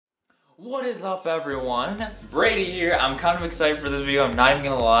What is up, everyone? Brady here. I'm kind of excited for this video. I'm not even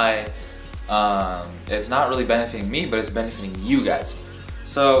gonna lie. It's not really benefiting me, but it's benefiting you guys.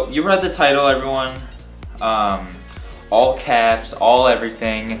 So you read the title, everyone. All caps, all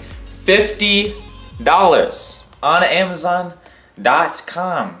everything. $50 on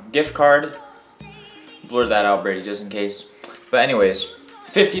Amazon.com gift card. Blur that out, Brady, just in case. But anyways,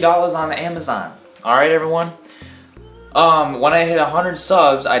 $50 on Amazon. All right, everyone. When I hit 100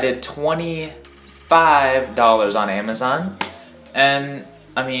 subs, I did $25 on Amazon, and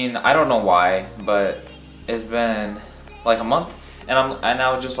I mean, I don't know why, but it's been like a month, and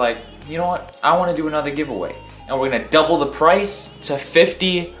I was just like, you know what? I want to do another giveaway, and we're gonna double the price to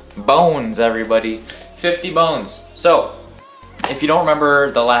 50 bones, everybody. 50 bones. So, if you don't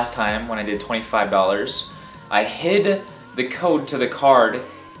remember the last time when I did $25, I hid the code to the card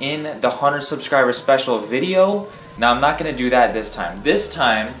in the 100 subscriber special video. Now, I'm not going to do that this time. This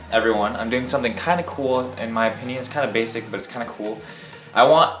time, everyone, I'm doing something kind of cool. In my opinion, it's kind of basic, but it's kind of cool. I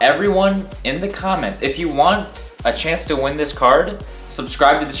want everyone in the comments, if you want a chance to win this card,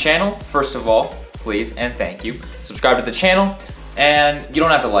 subscribe to the channel, first of all, please, and thank you. Subscribe to the channel, and you don't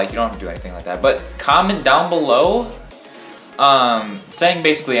have to like, you don't have to do anything like that, but comment down below saying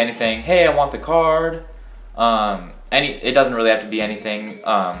basically anything. Hey, I want the card. It doesn't really have to be anything,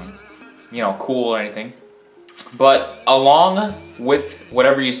 you know, cool or anything. But along with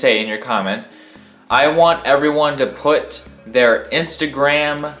whatever you say in your comment, I want everyone to put their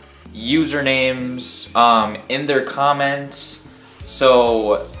Instagram usernames in their comments.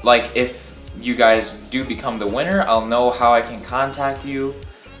 So, like, if you guys do become the winner, I'll know how I can contact you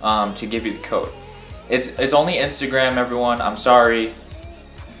to give you the code. It's only Instagram, everyone. I'm sorry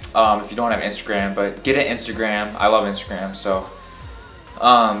if you don't have Instagram, but get an Instagram. I love Instagram. So,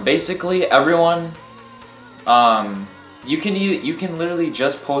 basically, everyone. You can literally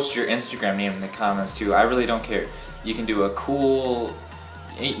just post your Instagram name in the comments too. I really don't care. You can do a cool,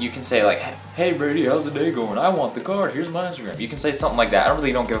 you can say like, hey Brady, how's the day going? I want the card, here's my Instagram. You can say something like that. I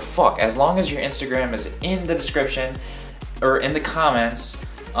really don't give a fuck. As long as your Instagram is in the description or in the comments,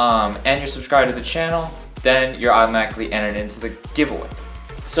 and you're subscribed to the channel, then you're automatically entered into the giveaway.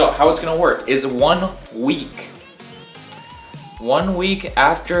 So how it's gonna work is 1 week. 1 week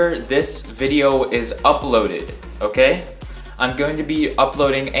after this video is uploaded, okay? I'm going to be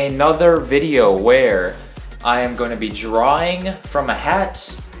uploading another video where I am going to be drawing from a hat.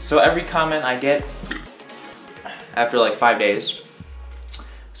 So every comment I get after like 5 days,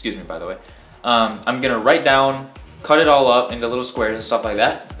 excuse me by the way, I'm gonna write down, cut it all up into little squares and stuff like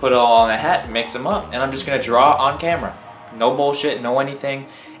that, put it all on a hat, mix them up, and I'm just gonna draw on camera. No bullshit, no anything.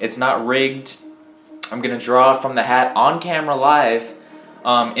 It's not rigged. I'm gonna draw from the hat on camera live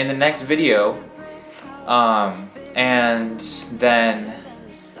in the next video, and then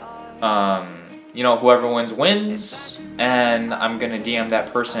you know, whoever wins, and I'm gonna DM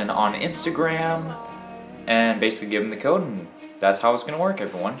that person on Instagram and basically give them the code, and that's how it's gonna work,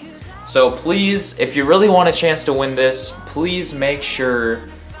 everyone. So please, if you really want a chance to win this, please make sure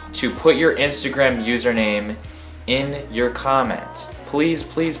to put your Instagram username in your comment. Please,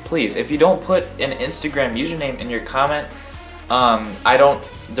 please, please. If you don't put an Instagram username in your comment,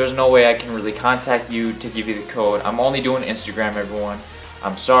 there's no way I can really contact you to give you the code. I'm only doing Instagram, everyone.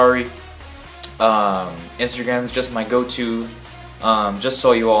 I'm sorry. Instagram is just my go-to, just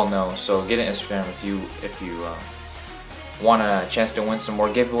so you all know. So get an Instagram if you want a chance to win some more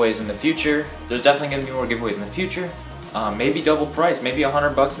giveaways in the future. There's definitely gonna be more giveaways in the future. Maybe double price, maybe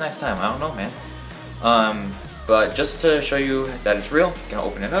 $100 next time. I don't know, man. But just to show you that it's real, I'm gonna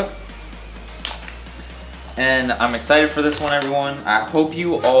open it up. And I'm excited for this one, everyone. I hope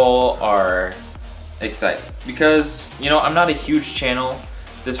you all are excited. Because, you know, I'm not a huge channel.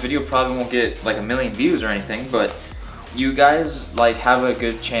 This video probably won't get like 1 million views or anything, but you guys like have a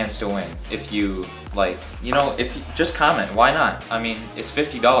good chance to win. If you like, you know, if you just comment, why not? I mean, it's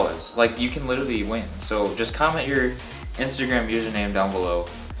 $50. Like, you can literally win. So just comment your Instagram username down below,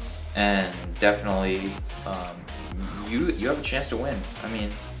 and definitely you have a chance to win. I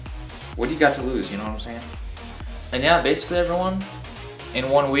mean, what do you got to lose, you know what I'm saying? And yeah, basically, everyone, in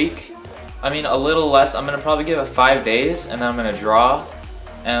 1 week, I mean, a little less, I'm gonna probably give it 5 days, and then I'm gonna draw,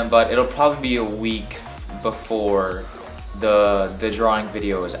 but it'll probably be a week before the drawing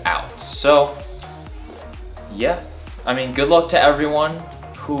video is out. So yeah, I mean, good luck to everyone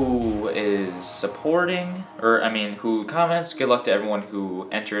who is supporting, or I mean, who comments. Good luck to everyone who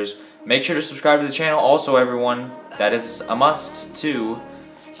enters. Make sure to subscribe to the channel. Also, everyone, that is a must too.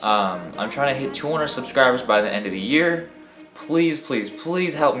 I'm trying to hit 200 subscribers by the end of the year. Please, please,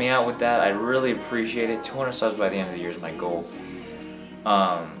 please help me out with that. I'd really appreciate it. 200 subs by the end of the year is my goal.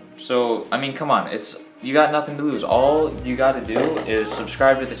 So, I mean, come on, you got nothing to lose. All you got to do is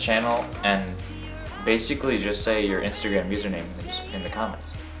subscribe to the channel and basically just say your Instagram username in the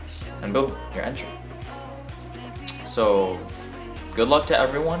comments. And boom, you're entered. So, good luck to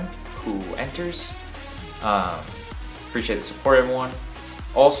everyone who enters. Appreciate the support, everyone.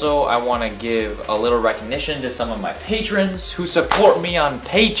 Also, I want to give a little recognition to some of my patrons who support me on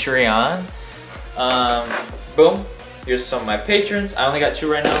Patreon. Boom. Here's some of my patrons. I only got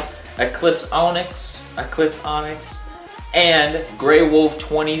 2 right now. Eclypz Onyx, and Grey Wolf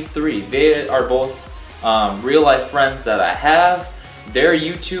 23. They are both real life friends that I have. Their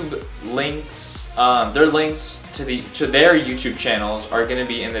YouTube links, their links to their YouTube channels are gonna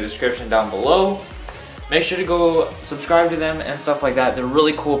be in the description down below. Make sure to go subscribe to them and stuff like that. They're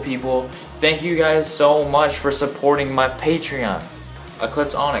really cool people. Thank you guys so much for supporting my Patreon.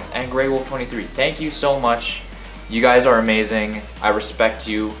 Eclypz Onyx and Grey Wolf 23. Thank you so much. You guys are amazing. I respect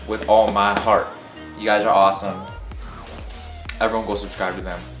you with all my heart. You guys are awesome. Everyone go subscribe to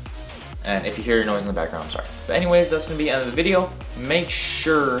them. And if you hear noise in the background, I'm sorry. But anyways, that's gonna be the end of the video. Make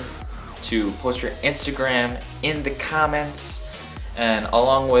sure to post your Instagram in the comments, and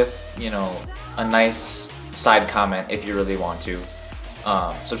along with, you know, a nice side comment if you really want to.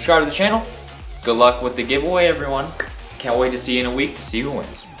 Subscribe to the channel. Good luck with the giveaway, everyone. Can't wait to see you in a week to see who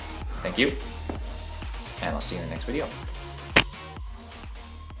wins. Thank you. And I'll see you in the next video.